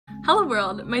Hello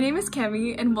world, my name is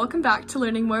Cami and welcome back to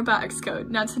learning more about Xcode.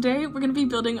 Now today we're going to be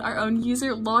building our own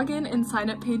user login and sign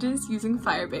up pages using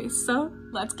Firebase, so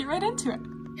let's get right into it.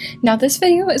 Now this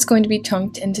video is going to be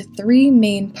chunked into 3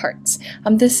 main parts.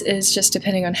 This is just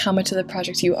depending on how much of the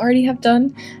project you already have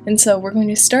done, and so we're going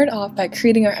to start off by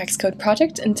creating our Xcode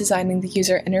project and designing the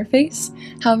user interface.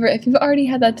 However, if you've already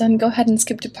had that done, go ahead and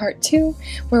skip to part 2,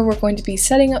 where we're going to be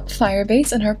setting up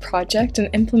Firebase in our project and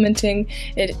implementing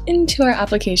it into our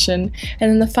application,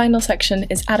 and then the final section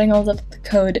is adding all of the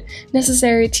code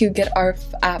necessary to get our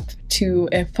app to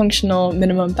a functional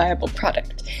minimum viable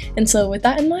product. And so with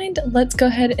that in mind, let's go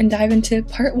ahead and dive into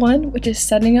part 1, which is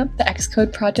setting up the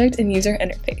Xcode project and user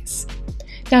interface.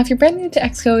 Now if you're brand new to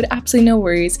Xcode, absolutely no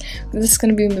worries. This is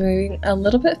going to be moving a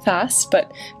little bit fast,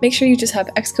 but make sure you just have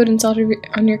Xcode installed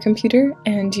on your computer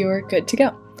and you're good to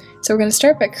go. So we're going to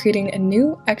start by creating a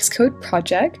new Xcode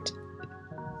project.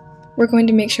 We're going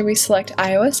to make sure we select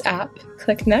iOS app,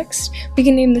 click next. We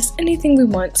can name this anything we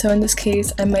want, so in this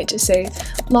case I might just say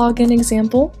login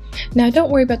example. Now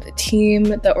don't worry about the team,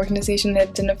 the organization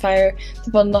identifier,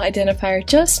 the bundle identifier,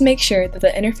 just make sure that the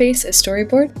interface is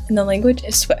storyboard and the language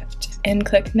is Swift. And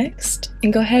click next,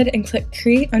 and go ahead and click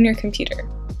create on your computer.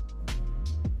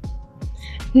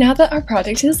 Now that our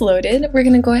project is loaded, we're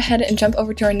going to go ahead and jump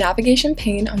over to our navigation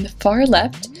pane on the far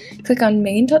left, click on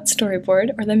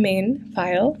main.storyboard or the main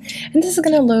file, and this is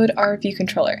going to load our view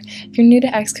controller. If you're new to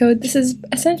Xcode, this is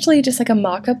essentially just like a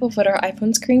mock-up of what our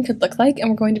iPhone screen could look like, and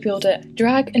we're going to be able to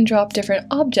drag and drop different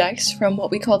objects from what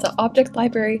we call the object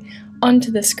library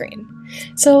onto the screen.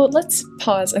 So let's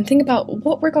pause and think about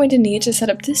what we're going to need to set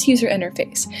up this user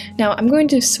interface. Now I'm going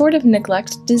to sort of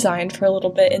neglect design for a little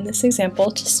bit in this example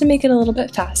just to make it a little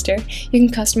bit faster. You can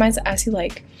customize it as you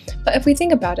like. But if we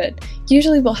think about it,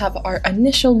 usually we'll have our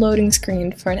initial loading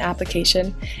screen for an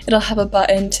application. It'll have a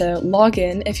button to log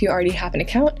in if you already have an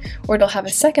account, or it'll have a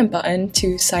second button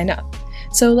to sign up.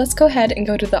 So let's go ahead and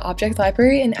go to the object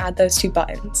library and add those 2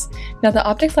 buttons. Now the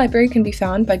object library can be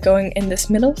found by going in this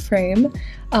middle frame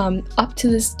up to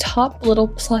this top little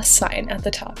plus sign at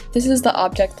the top. This is the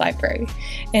object library,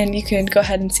 and you can go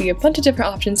ahead and see a bunch of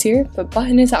different options here, but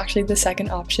button is actually the second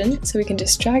option, so we can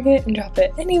just drag it and drop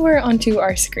it anywhere onto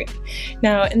our screen.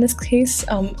 Now in this case,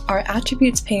 our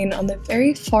attributes pane on the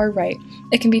very far right,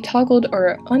 it can be toggled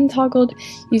or untoggled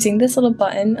using this little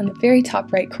button on the very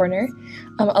top right corner.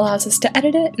 Allows us to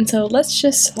edit it, and so let's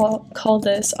just call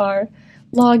this our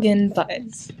login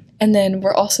button. And then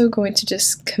we're also going to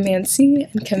just Command C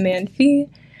and Command V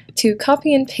to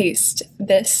copy and paste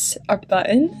this our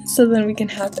button, so then we can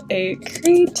have a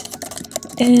create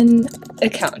an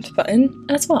account button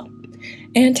as well.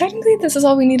 And technically this is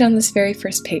all we need on this very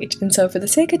first page, and so for the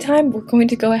sake of time we're going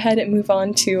to go ahead and move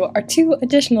on to our 2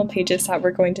 additional pages that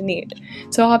we're going to need.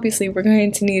 So obviously we're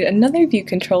going to need another view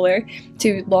controller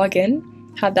to log in,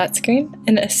 have that screen,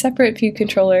 and a separate view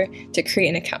controller to create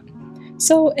an account.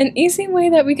 So an easy way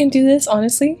that we can do this,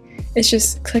 honestly, is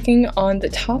just clicking on the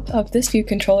top of this view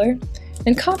controller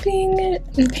and copying it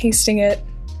and pasting it,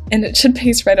 and it should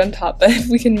paste right on top, but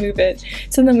we can move it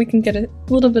so then we can get a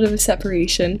little bit of a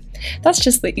separation. That's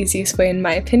just the easiest way in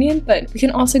my opinion, but we can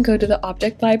also go to the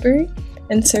object library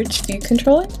and search view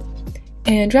controller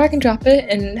and drag and drop it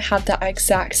and have that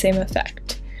exact same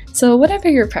effect. So whatever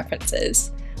your preference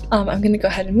is. I'm going to go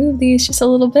ahead and move these just a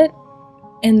little bit,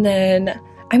 and then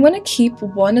I'm going to keep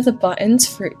one of the buttons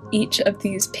for each of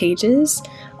these pages,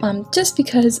 just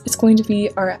because it's going to be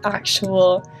our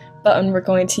actual button we're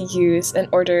going to use in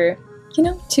order,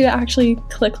 to actually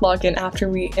click login after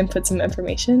we input some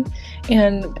information,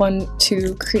 and one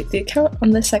to create the account on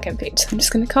the second page. So I'm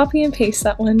just going to copy and paste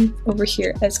that one over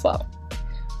here as well.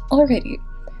 Alrighty.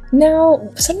 Now,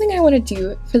 something I want to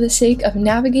do for the sake of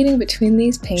navigating between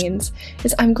these panes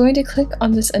is I'm going to click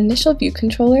on this initial view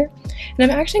controller,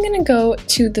 and I'm actually going to go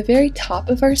to the very top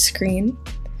of our screen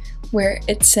where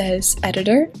it says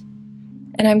editor,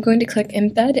 and I'm going to click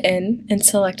embed in and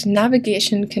select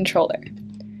navigation controller.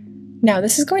 Now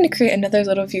this is going to create another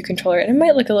little view controller, and it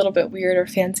might look a little bit weird or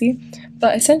fancy,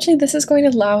 but essentially this is going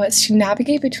to allow us to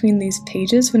navigate between these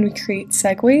pages when we create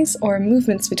segues or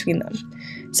movements between them.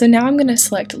 So now I'm going to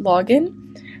select login,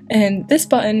 and this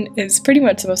button is pretty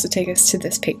much supposed to take us to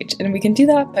this page, and we can do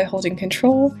that by holding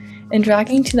Control and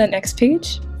dragging to that next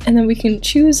page, and then we can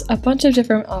choose a bunch of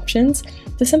different options.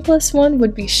 The simplest one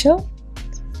would be show,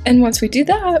 and once we do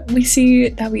that, we see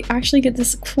that we actually get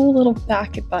this cool little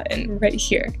back button right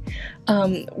here,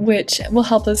 which will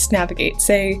help us navigate.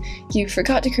 Say you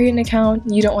forgot to create an account,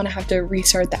 you don't want to have to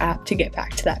restart the app to get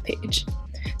back to that page.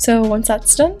 So once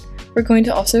that's done, we're going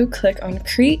to also click on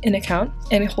create an account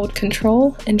and hold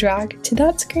Control and drag to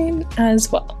that screen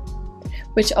as well.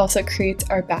 which also creates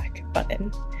our back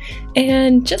button.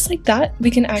 And just like that, we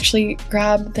can actually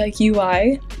grab the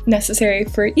UI necessary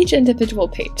for each individual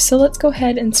page. So let's go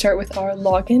ahead and start with our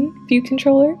login view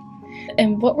controller.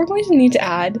 And what we're going to need to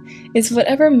add is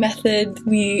whatever method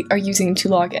we are using to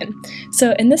log in.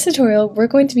 So in this tutorial, we're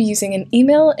going to be using an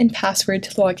email and password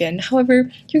to log in.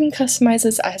 However, you can customize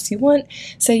this as you want.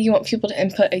 Say you want people to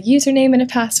input a username and a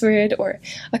password, or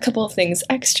a couple of things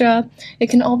extra. It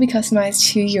can all be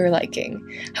customized to your liking.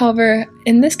 However,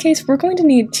 in this case, we're going to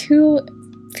need two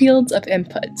fields of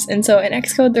inputs. And so in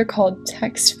Xcode, they're called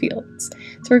text fields.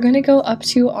 So we're going to go up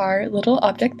to our little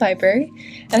object library,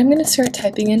 and I'm going to start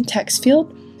typing in text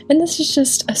field. And this is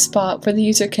just a spot where the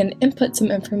user can input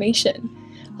some information,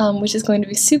 which is going to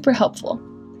be super helpful.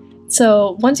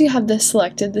 So once you have this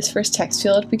selected, this first text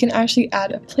field, we can actually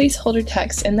add a placeholder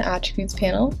text in the attributes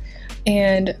panel.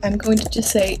 And I'm going to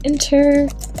just say enter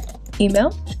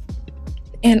email,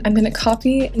 and I'm going to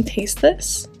copy and paste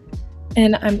this.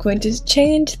 And I'm going to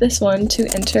change this one to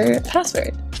enter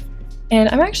password. And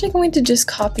I'm actually going to just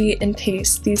copy and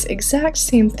paste these exact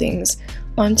same things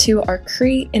onto our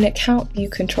create an account view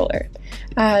controller,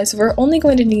 as we're only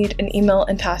going to need an email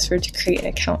and password to create an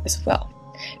account as well.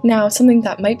 Now, something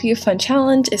that might be a fun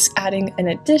challenge is adding an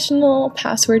additional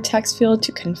password text field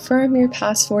to confirm your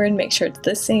password, make sure it's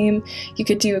the same. You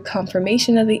could do a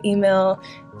confirmation of the email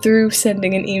through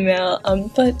sending an email,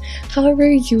 but however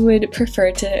you would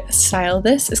prefer to style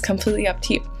this is completely up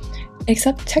to you.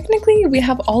 Except technically we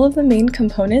have all of the main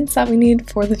components that we need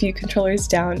for the view controllers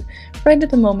down right at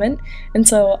the moment, and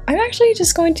so I'm actually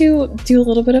just going to do a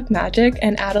little bit of magic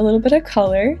and add a little bit of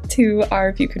color to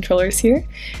our view controllers here,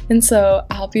 and so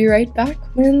I'll be right back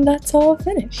when that's all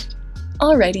finished.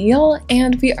 Alrighty y'all,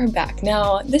 and we are back.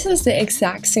 Now, this is the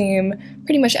exact same,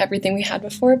 pretty much everything we had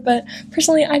before, but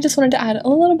personally I just wanted to add a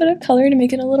little bit of color to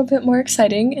make it a little bit more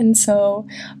exciting, and so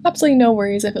absolutely no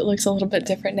worries if it looks a little bit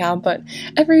different now, but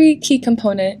every key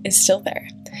component is still there.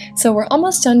 So we're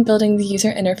almost done building the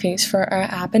user interface for our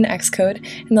app in Xcode,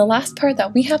 and the last part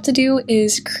that we have to do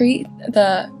is create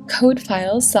the code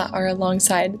files that are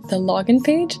alongside the login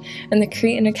page and the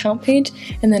create an account page,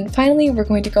 and then finally we're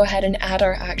going to go ahead and add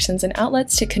our actions and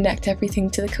outlets to connect everything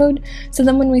to the code, so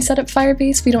then when we set up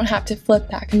Firebase we don't have to flip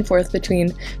back and forth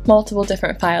between multiple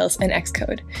different files in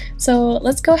Xcode. So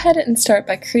let's go ahead and start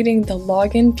by creating the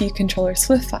login view controller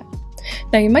Swift file.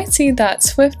 Now you might see that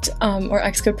Swift or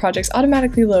Xcode projects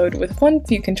automatically load with one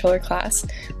view controller class,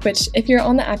 which if you're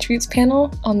on the attributes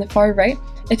panel on the far right,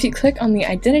 if you click on the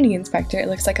identity inspector, it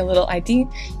looks like a little ID,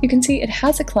 you can see it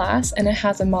has a class and it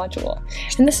has a module.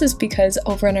 And this is because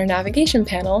over in our navigation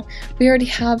panel, we already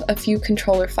have a view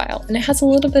controller file and it has a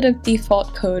little bit of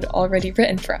default code already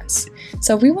written for us.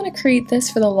 So we want to create this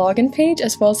for the login page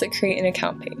as well as the create an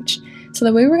account page. So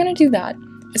the way we're going to do that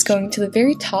is going to the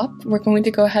very top, we're going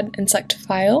to go ahead and select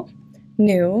File,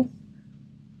 New,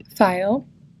 File.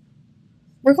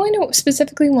 We're going to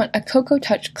specifically want a Cocoa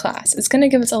Touch class. It's going to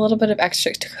give us a little bit of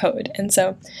extra code, and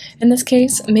so in this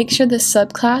case, make sure this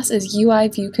subclass is UI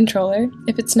View Controller.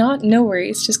 If it's not, no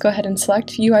worries, just go ahead and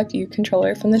select UI View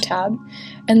Controller from the tab,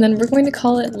 and then we're going to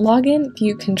call it Login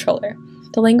View Controller.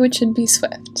 The language should be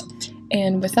Swift,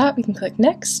 and with that we can click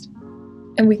Next,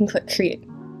 and we can click Create.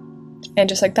 And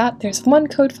just like that, there's one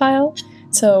code file.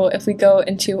 So if we go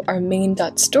into our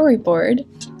main.storyboard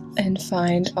and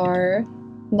find our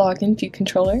login view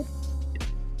controller,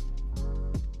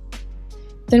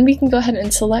 then we can go ahead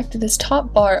and select this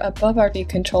top bar above our view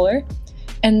controller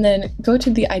and then go to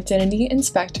the identity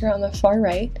inspector on the far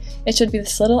right. It should be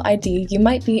this little ID. You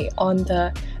might be on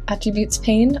the attributes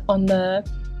pane on the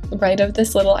right of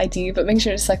this little ID, but make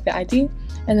sure to select the ID.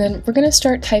 And then we're going to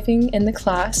start typing in the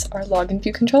class our login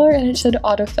view controller, and it should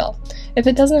autofill. If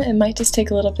it doesn't, it might just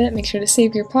take a little bit. Make sure to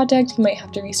save your project. You might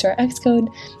have to restart Xcode,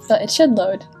 but it should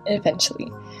load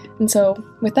eventually. And so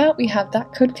with that, we have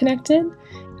that code connected.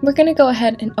 We're going to go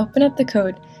ahead and open up the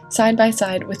code side by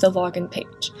side with the login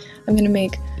page. I'm going to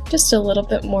make just a little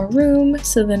bit more room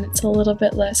so then it's a little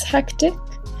bit less hectic,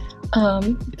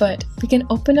 but we can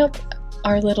open up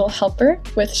our little helper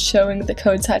with showing the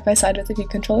code side by side with the view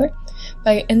controller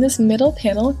by in this middle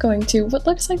panel going to what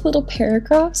looks like little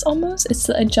paragraphs almost. It's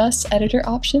the adjust editor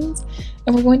options,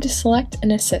 and we're going to select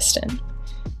an assistant.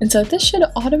 And so this should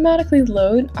automatically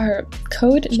load our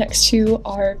code next to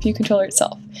our view controller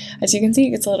itself. As you can see,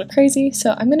 it gets a little crazy,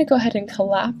 so I'm going to go ahead and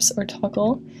collapse or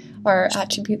toggle our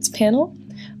attributes panel.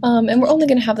 And we're only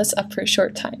going to have this up for a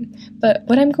short time. But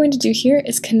what I'm going to do here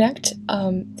is connect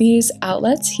these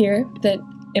outlets here, the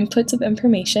inputs of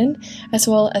information, as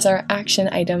well as our action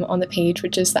item on the page,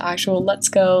 which is the actual let's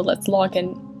go, let's log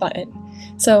in button.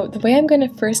 So the way I'm going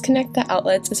to first connect the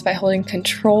outlets is by holding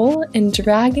Control and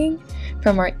dragging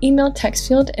from our email text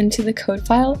field into the code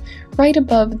file right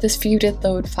above this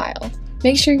view.did_load file.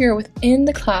 Make sure you're within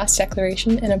the class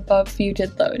declaration and above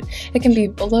view.did_load. It can be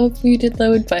below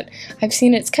view.did_load, but I've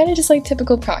seen it's kind of just like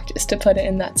typical practice to put it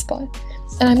in that spot.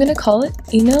 And I'm going to call it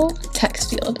email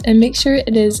text field and make sure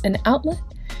it is an outlet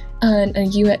and a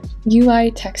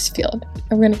UI text field.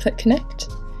 And we're going to click connect.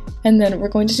 And then we're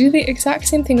going to do the exact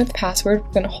same thing with password.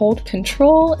 We're going to hold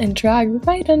Control and drag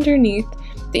right underneath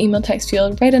the email text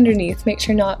field, right underneath, make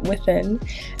sure not within.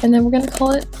 And then we're going to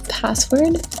call it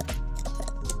password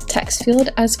text field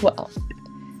as well.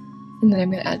 And then I'm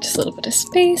going to add just a little bit of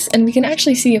space, and we can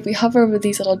actually see if we hover over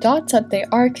these little dots that they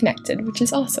are connected, which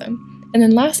is awesome. And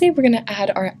then lastly, we're going to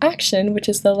add our action, which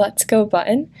is the Let's Go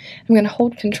button. I'm going to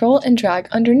hold Control and drag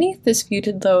underneath this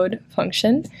view.did_load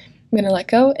function. I'm going to let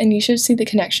go, and you should see the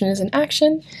connection is an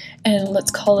action, and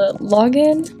let's call it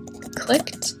login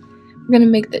clicked. We're going to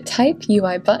make the type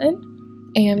UI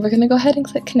button, and we're going to go ahead and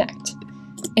click connect.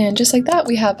 And just like that,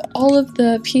 we have all of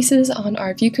the pieces on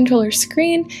our view controller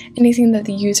screen. Anything that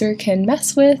the user can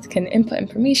mess with, can input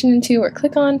information into, or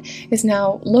click on is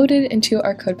now loaded into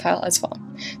our code file as well.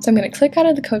 So I'm going to click out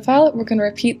of the code file. We're going to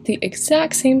repeat the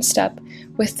exact same step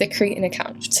with the create an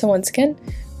account. So once again,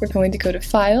 we're going to go to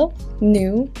File,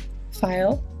 New,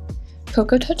 File,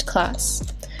 Cocoa Touch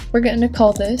Class. We're going to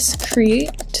call this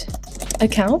Create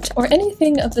Account or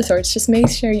anything of the sorts. Just make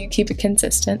sure you keep it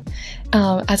consistent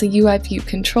as a UI view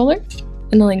controller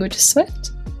in the language of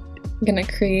Swift. I'm going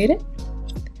to create it.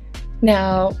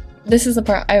 Now, this is the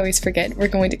part I always forget. We're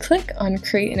going to click on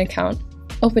Create an Account,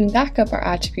 open back up our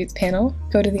Attributes panel,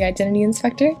 go to the Identity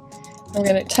Inspector, and we're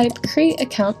going to type Create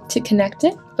Account to connect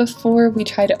it before we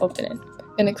try to open it.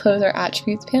 I'm going to close our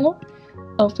Attributes panel,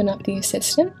 open up the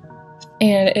Assistant,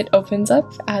 and it opens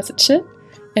up as it should.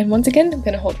 And once again, I'm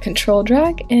going to hold Control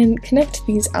drag and connect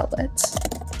these outlets.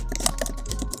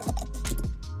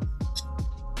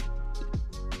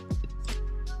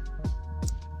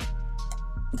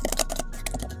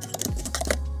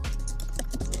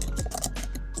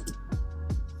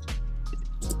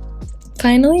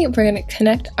 Finally, we're going to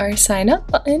connect our sign up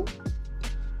button.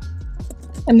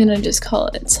 I'm going to just call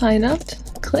it sign up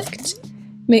clicked.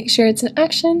 Make sure it's an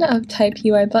action of type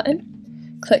UI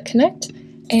button. Click connect.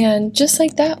 And just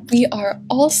like that, we are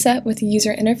all set with the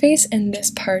user interface in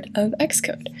this part of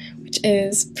Xcode, which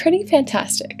is pretty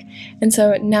fantastic. And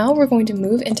so now we're going to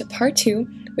move into part 2,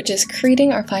 which is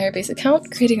creating our Firebase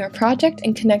account, creating our project,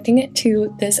 and connecting it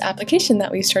to this application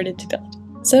that we started to build.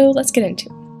 So let's get into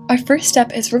it. Our first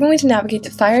step is we're going to navigate to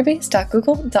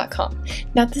firebase.google.com.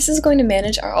 Now this is going to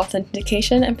manage our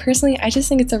authentication, and personally I just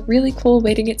think it's a really cool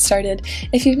way to get started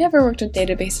if you've never worked with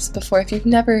databases before, if you've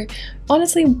never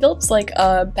honestly built like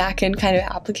a backend kind of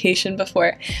application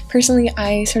before. Personally,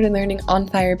 I started learning on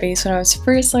Firebase when I was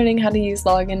first learning how to use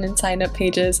login and sign up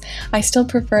pages. I still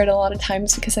prefer it a lot of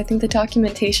times because I think the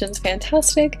documentation is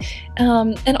fantastic,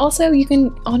 and also you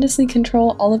can honestly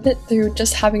control all of it through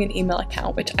just having an email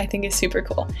account, which I think is super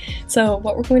cool. So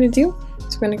what we're going to do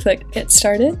is we're going to click Get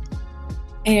Started,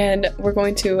 and we're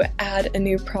going to add a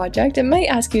new project. It might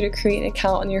ask you to create an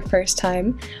account on your first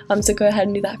time, so go ahead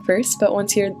and do that first. But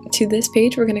once you're to this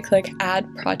page, we're going to click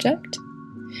Add Project,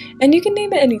 and you can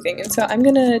name it anything. And so I'm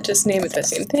going to just name it the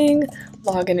same thing,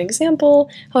 Login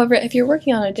Example. However, if you're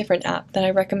working on a different app, then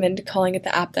I recommend calling it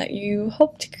the app that you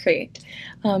hope to create.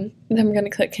 Then we're going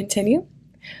to click Continue.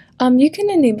 You can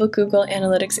enable Google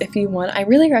Analytics if you want. I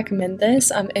really recommend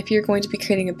this if you're going to be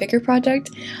creating a bigger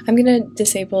project. I'm going to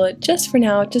disable it just for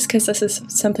now, just because this is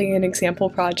simply an example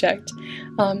project.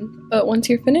 But once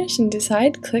you're finished and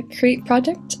decide, click Create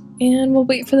Project, and we'll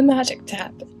wait for the magic to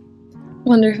happen.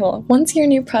 Wonderful. Once your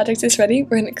new project is ready,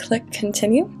 we're going to click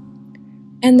Continue,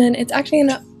 and then it's actually going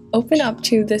to open up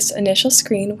to this initial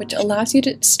screen, which allows you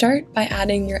to start by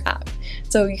adding your app.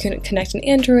 So you can connect an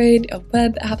Android, a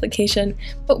web application,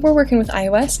 but we're working with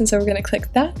iOS, and so we're going to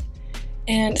click that.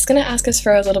 And it's going to ask us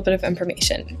for a little bit of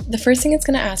information. The first thing it's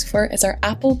going to ask for is our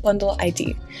Apple Bundle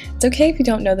ID. It's okay if you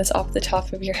don't know this off the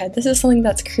top of your head. This is something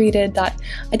that's created that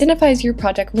identifies your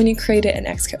project when you create it in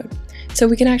Xcode. So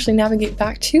we can actually navigate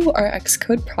back to our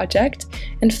Xcode project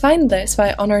and find this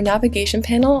on our navigation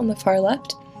panel on the far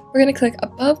left. We're going to click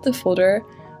above the folder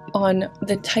on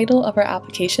the title of our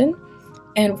application,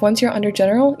 and once you're under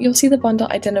General, you'll see the bundle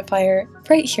identifier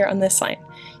right here on this line.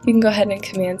 You can go ahead and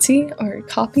Command-C or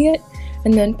copy it,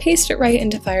 and then paste it right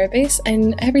into Firebase,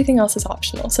 and everything else is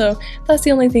optional. So that's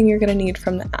the only thing you're going to need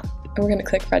from the app. and we're going to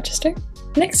click register.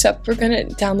 Next up, we're going to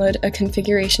download a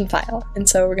configuration file, and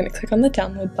so we're going to click on the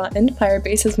download button.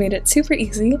 Firebase has made it super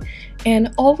easy,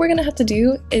 and all we're going to have to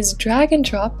do is drag and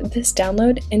drop this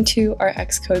download into our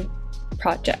Xcode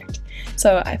project.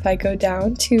 So if I go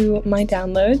down to my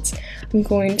downloads, I'm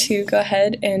going to go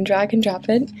ahead and drag and drop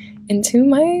it into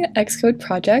my Xcode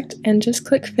project and just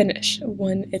click finish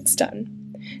when it's done.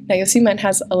 Now you'll see mine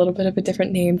has a little bit of a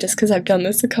different name just because I've done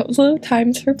this a couple of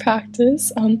times for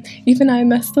practice. Even I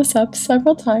messed this up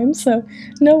several times, so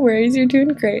no worries, you're doing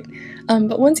great.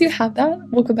 But once you have that,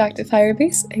 we'll go back to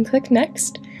Firebase and click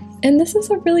next. And this is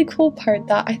a really cool part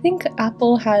that I think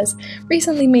Apple has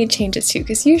recently made changes to,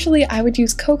 because usually I would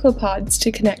use CocoaPods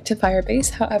to connect to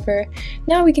Firebase. However,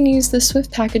 now we can use the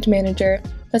Swift Package Manager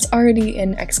that's already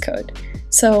in Xcode.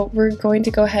 So we're going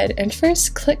to go ahead and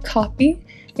first click copy,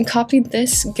 and copy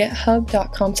this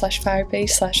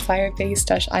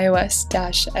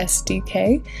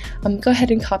github.com/firebase/firebase-ios-sdk. Go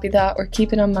ahead and copy that or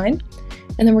keep it on mine.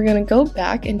 And then we're going to go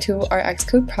back into our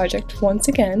Xcode project once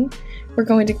again. We're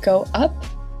going to go up,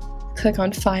 click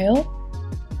on File,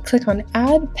 click on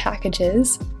Add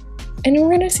Packages, and we're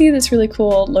going to see this really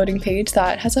cool loading page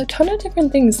that has a ton of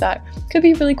different things that could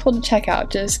be really cool to check out,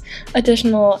 just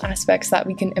additional aspects that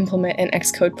we can implement in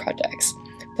Xcode projects.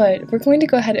 But we're going to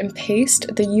go ahead and paste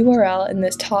the URL in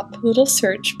this top little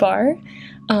search bar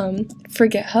for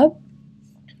GitHub.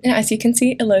 And as you can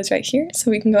see, it loads right here,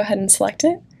 so we can go ahead and select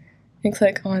it and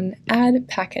click on Add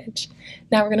Package.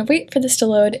 Now we're going to wait for this to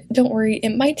load. Don't worry,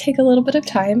 it might take a little bit of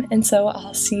time, and so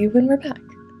I'll see you when we're back.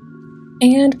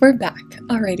 And we're back.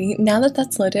 Alrighty, now that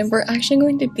that's loaded, we're actually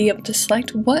going to be able to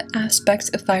select what aspects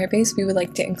of Firebase we would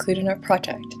like to include in our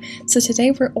project. So today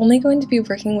we're only going to be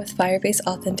working with Firebase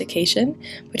authentication,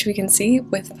 which we can see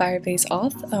with Firebase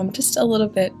Auth, just a little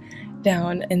bit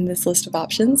down in this list of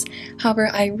options.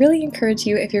 However, I really encourage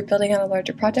you, if you're building on a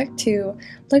larger project, to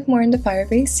look more into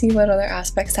Firebase, see what other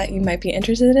aspects that you might be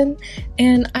interested in.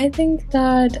 And I think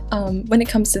that when it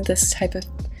comes to this type of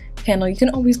panel, you can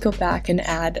always go back and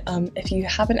add if you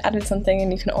haven't added something,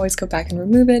 and you can always go back and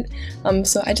remove it.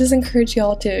 So I just encourage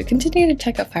y'all to continue to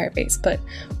check out Firebase, but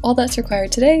all that's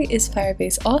required today is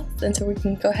Firebase Auth, and so we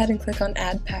can go ahead and click on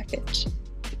Add Package.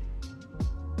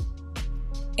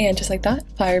 And just like that,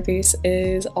 Firebase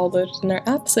is all loaded in our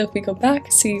app. So if we go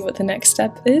back, see what the next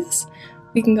step is,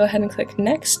 we can go ahead and click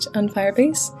Next on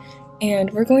Firebase, and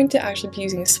we're going to actually be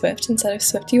using Swift instead of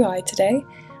Swift UI today.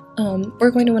 We're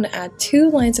going to want to add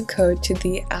 2 lines of code to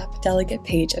the app delegate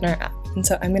page in our app. And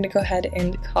so I'm going to go ahead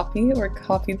and copy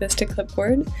this to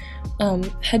clipboard,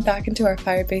 head back into our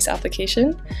Firebase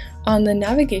application. On the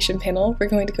navigation panel, we're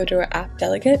going to go to our app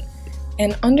delegate,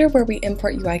 and under where we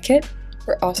import UI kit,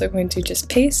 we're also going to just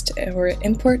paste or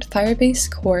import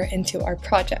Firebase core into our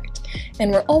project.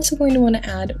 And we're also going to want to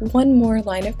add 1 more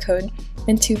line of code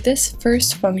into this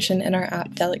first function in our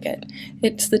app delegate.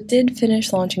 It's the did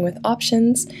finish launching with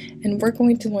options, and we're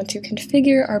going to want to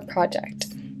configure our project.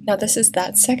 Now this is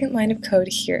that second line of code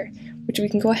here, which we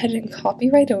can go ahead and copy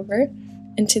right over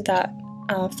into that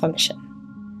function.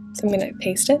 So I'm going to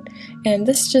paste it, and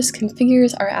this just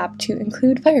configures our app to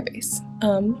include Firebase.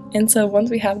 And so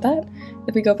once we have that,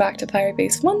 if we go back to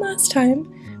Firebase one last time,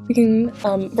 we can,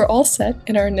 we're all set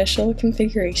in our initial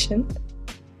configuration,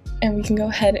 and we can go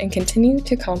ahead and continue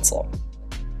to console.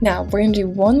 Now we're going to do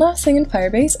one last thing in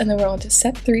Firebase, and then we're on to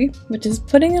step 3, which is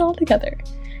putting it all together.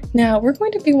 Now we're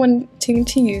going to be wanting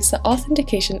to use the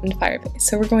authentication in Firebase,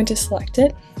 so we're going to select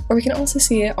it, or we can also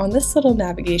see it on this little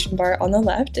navigation bar on the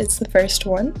left. It's the first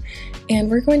one, and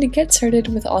we're going to get started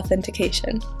with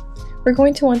authentication. We're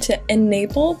going to want to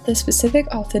enable the specific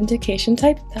authentication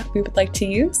type that we would like to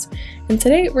use, and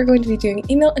today we're going to be doing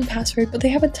email and password, but they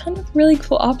have a ton of really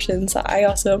cool options that I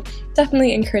also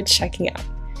definitely encourage checking out.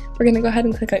 We're going to go ahead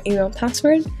and click on email and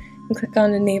password, and click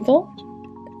on enable,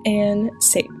 and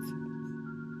save.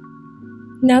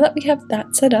 Now that we have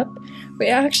that set up, we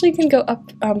actually can go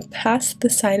up past the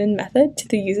sign-in method to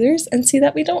the users and see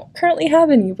that we don't currently have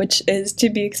any, which is to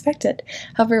be expected.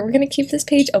 However, we're going to keep this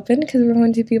page open because we're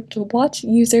going to be able to watch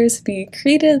users be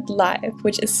created live,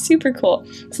 which is super cool,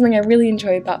 something I really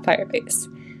enjoy about Firebase.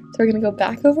 So we're going to go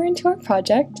back over into our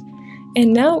project,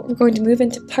 and now we're going to move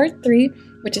into part 3,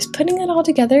 which is putting it all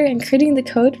together and creating the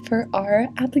code for our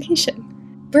application.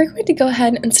 We're going to go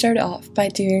ahead and start off by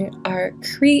doing our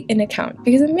create an account,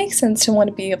 because it makes sense to want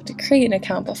to be able to create an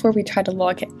account before we try to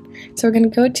log in. So we're going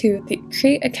to go to the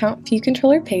create account view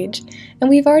controller page, and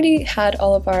we've already had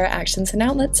all of our actions and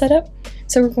outlets set up,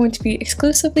 so we're going to be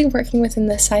exclusively working within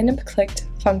the sign up clicked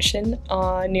function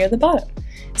near the bottom.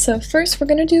 So first we're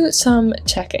going to do some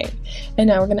checking, and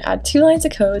now we're going to add 2 lines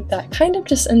of code that kind of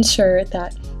just ensure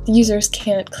that the users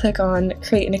can't click on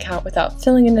create an account without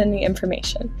filling in any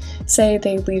information. Say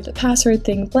they leave the password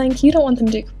thing blank, you don't want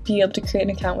them to be able to create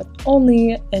an account with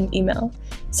only an email.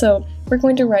 So we're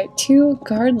going to write two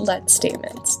guard let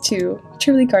statements to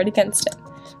truly guard against it.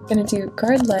 We're going to do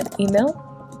guard let email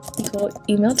equal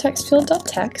email text field dot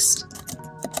text,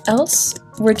 else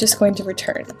we're just going to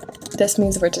return. This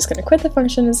means we're just going to quit the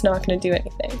function, it's not going to do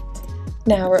anything.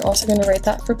 Now we're also going to write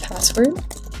that for password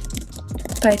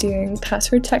by doing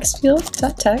password text field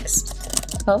dot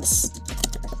text, else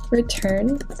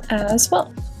return as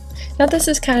well. Now this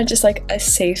is kind of just like a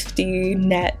safety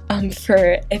net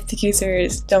for if the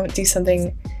users don't do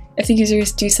something, if the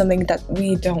users do something that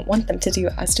we don't want them to do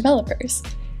as developers.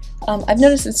 I've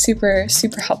noticed it's super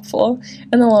helpful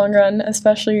in the long run,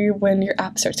 especially when your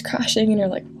app starts crashing and you're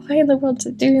like, why in the world is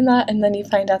it doing that? And then you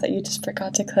find out that you just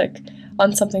forgot to click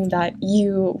on something that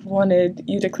you wanted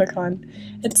you to click on.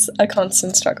 It's a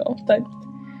constant struggle, but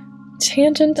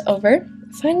tangent over.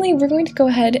 Finally, we're going to go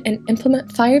ahead and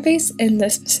implement Firebase in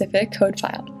this specific code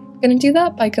file. We're going to do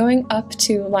that by going up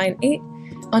to line 8.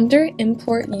 Under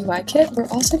import UI kit, we're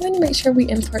also going to make sure we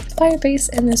import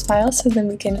Firebase in this file so then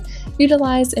we can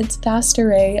utilize its vast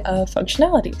array of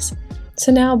functionalities.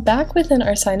 So now back within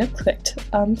our signup clicked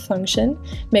function,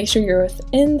 make sure you're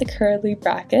within the curly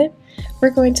bracket. We're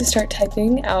going to start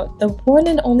typing out the one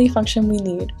and only function we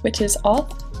need, which is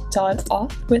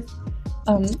auth with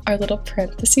our little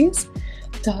parentheses,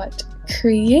 dot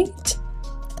create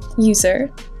user.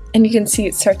 And you can see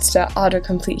it starts to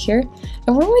autocomplete here.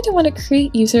 And we're going to want to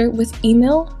create user with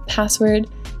email, password,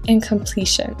 and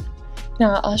completion.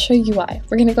 Now I'll show you why.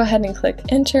 We're going to go ahead and click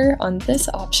enter on this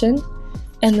option.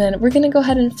 And then we're going to go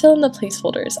ahead and fill in the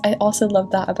placeholders. I also love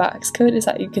that about Xcode is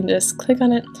that you can just click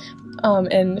on it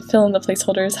and fill in the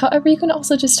placeholders. However, you can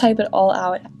also just type it all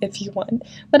out if you want,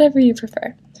 whatever you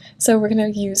prefer. So we're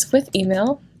going to use with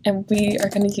email, and we are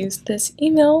going to use this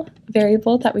email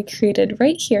variable that we created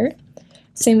right here.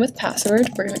 Same with password,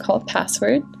 we're going to call it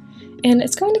password, and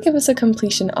it's going to give us a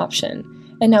completion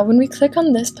option. And now when we click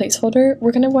on this placeholder,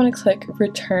 we're going to want to click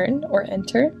return or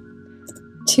enter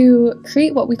to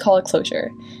create what we call a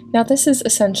closure. Now this is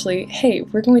essentially, hey,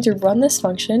 we're going to run this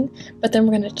function, but then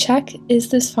we're going to check, is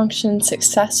this function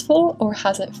successful or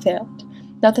has it failed?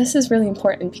 Now this is really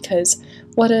important because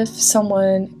what if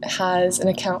someone has an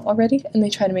account already and they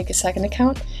try to make a second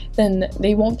account, then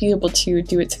they won't be able to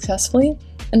do it successfully,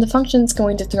 and the function's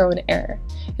going to throw an error.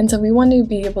 And so we want to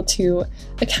be able to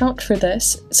account for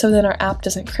this so that our app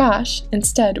doesn't crash.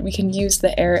 Instead, we can use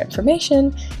the error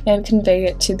information and convey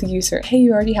it to the user. Hey,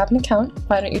 you already have an account,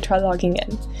 why don't you try logging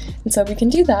in? And so we can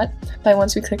do that by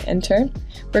once we click enter,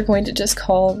 we're going to just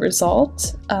call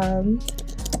result,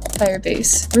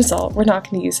 Firebase result. We're not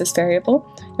going to use this variable,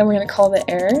 and we're going to call the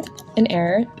error an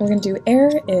error, and we're going to do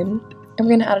error in, and we're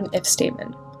going to add an if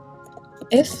statement.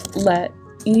 If let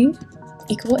e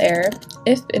equal error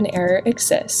if an error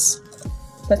exists.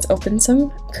 Let's open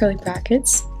some curly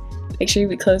brackets. Make sure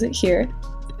we close it here.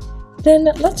 Then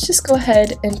let's just go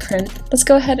ahead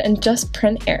and just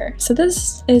print error. So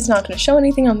this is not going to show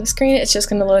anything on the screen, it's just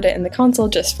going to load it in the console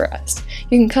just for us.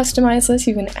 You can customize this,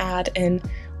 you can add in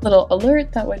little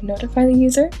alert that would notify the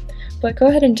user, but go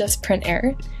ahead and just print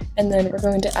error. And then we're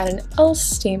going to add an else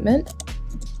statement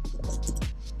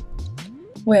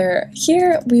where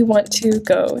here we want to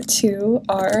go to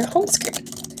our home screen.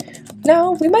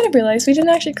 Now, we might have realized we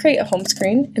didn't actually create a home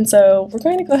screen, and so we're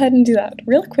going to go ahead and do that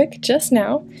real quick just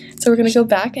now. So we're going to go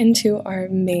back into our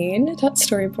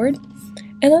main.storyboard,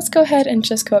 and let's go ahead and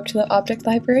just go up to the object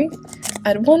library,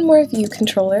 add one more view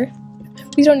controller.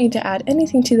 We don't need to add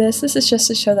anything to this, this is just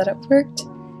to show that it worked.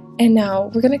 And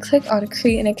now we're going to click on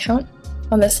create an account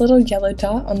on this little yellow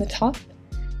dot on the top.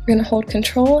 We're going to hold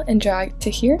control and drag to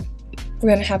here. We're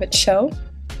going to have it show,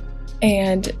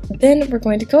 and then we're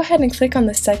going to go ahead and click on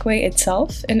the segue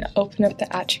itself and open up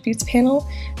the attributes panel,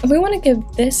 and we want to give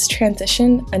this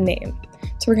transition a name.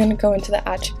 So we're going to go into the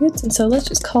attributes, and so let's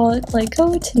just call it like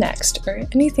go to next or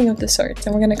anything of the sort,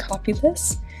 and we're going to copy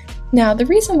this. Now the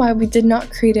reason why we did not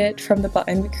create it from the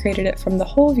button, we created it from the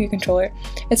whole view controller,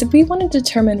 is that we want to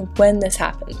determine when this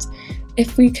happens.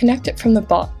 If we connect it from the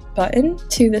button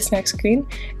to this next screen,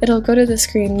 it'll go to the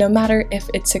screen no matter if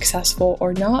it's successful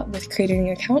or not with creating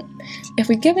an account. If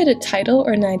we give it a title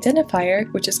or an identifier,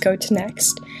 which is go to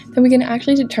next, then we can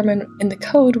actually determine in the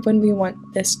code when we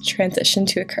want this transition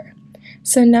to occur.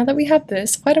 So now that we have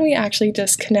this, why don't we actually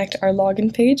just connect our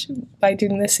login page by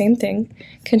doing the same thing,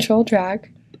 control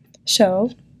drag,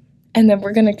 show, and then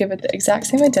we're going to give it the exact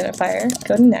same identifier,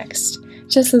 go to next,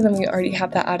 just so then we already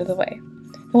have that out of the way.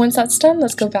 And once that's done,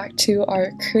 let's go back to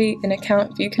our create an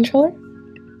account view controller,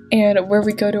 And where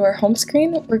we go to our home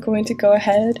screen, we're going to go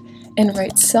ahead and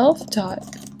write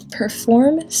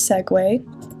self.perform segue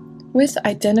with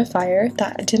identifier,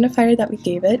 that identifier that we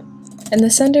gave it, and the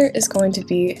sender is going to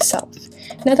be self.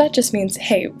 Now that just means,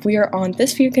 hey, we are on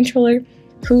this view controller,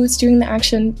 who's doing the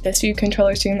action, this view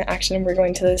controller is doing the action, and we're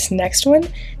going to this next one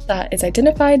that is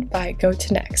identified by go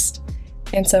to next.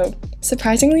 And so,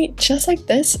 surprisingly, just like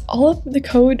this, all of the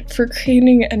code for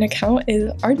creating an account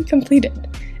is already completed.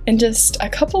 In just a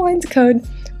couple lines of code,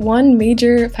 one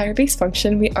major Firebase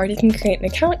function, we already can create an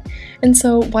account. And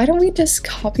so why don't we just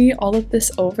copy all of this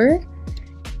over,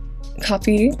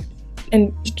 copy,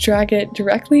 and drag it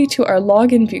directly to our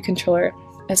login view controller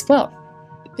as well.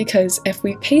 Because if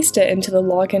we paste it into the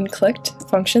login clicked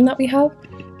function that we have,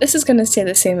 this is going to stay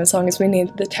the same as long as we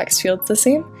need the text fields the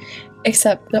same,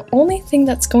 except the only thing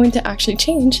that's going to actually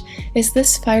change is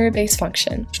this Firebase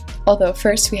function. Although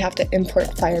first we have to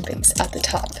import Firebase at the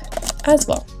top as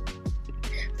well.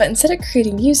 But instead of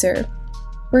creating user,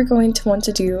 we're going to want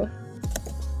to do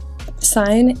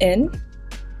sign in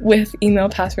with email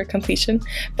password completion,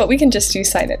 but we can just do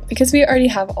sign in because we already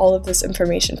have all of this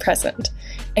information present.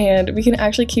 And we can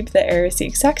actually keep the errors the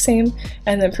exact same,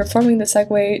 and then performing the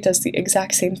segue does the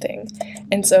exact same thing.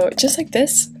 And so just like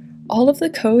this, all of the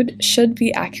code should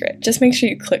be accurate. Just make sure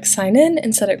you click sign in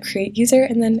instead of create user,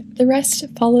 and then the rest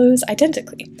follows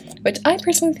identically, which I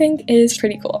personally think is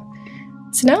pretty cool.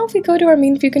 So now if we go to our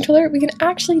main view controller, we can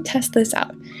actually test this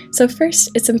out. So first,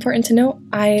 it's important to note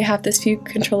I have this view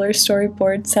controller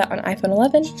storyboard set on iPhone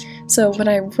 11. So when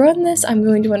I run this, I'm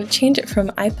going to want to change it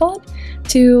from iPod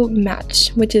to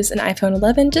match, which is an iPhone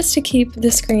 11, just to keep the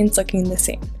screens looking the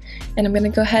same. And I'm going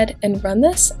to go ahead and run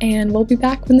this, and we'll be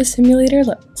back when the simulator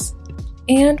loads.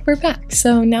 And we're back.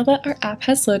 So now that our app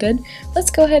has loaded,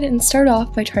 let's go ahead and start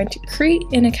off by trying to create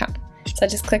an account. So I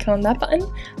just click on that button.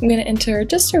 I'm going to enter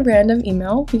just a random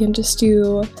email. We can just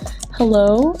do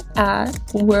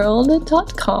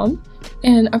hello@world.com,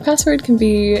 and our password can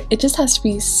be, it just has to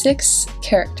be 6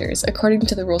 characters according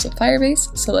to the rules of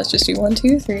Firebase. So let's just do 1,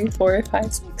 2, 3, 4,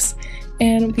 5, 6,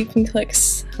 and we can click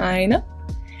sign up.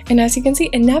 And as you can see,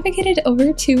 it navigated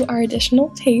over to our additional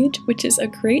page, which is a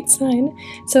great sign.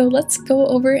 So let's go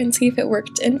over and see if it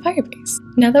worked in Firebase.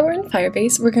 Now that we're in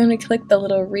Firebase, we're going to click the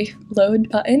little reload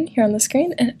button here on the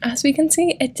screen. And as we can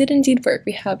see, it did indeed work.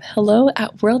 We have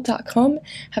hello@world.com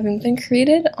having been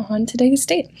created on today's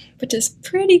date, which is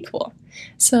pretty cool.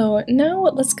 So now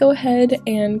let's go ahead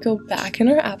and go back in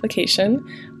our application,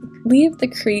 leave the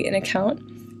create an account,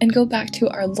 and go back to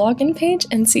our login page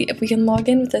and see if we can log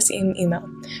in with the same email.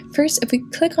 First, if we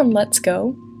click on Let's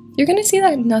Go, you're going to see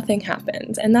that nothing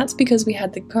happens, and that's because we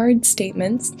had the guard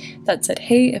statements that said,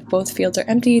 hey, if both fields are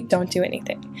empty, don't do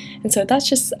anything. And so that's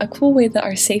just a cool way that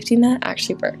our safety net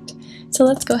actually worked. So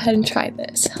let's go ahead and try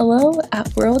this.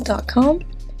 hello@world.com,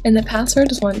 and the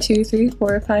password is 1, 2, 3,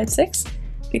 4, 5, 6.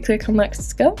 We click on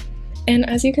Let's Go. And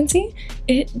as you can see,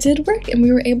 it did work, and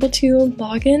we were able to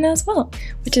log in as well,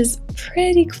 which is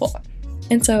pretty cool.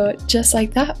 And so just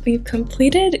like that, we've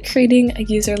completed creating a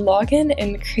user login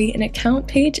and create an account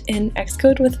page in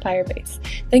Xcode with Firebase.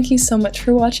 Thank you so much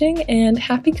for watching, and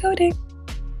happy coding!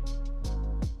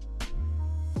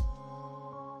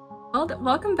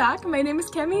 Welcome back, my name is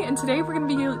Kemi, and today we're going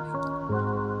to be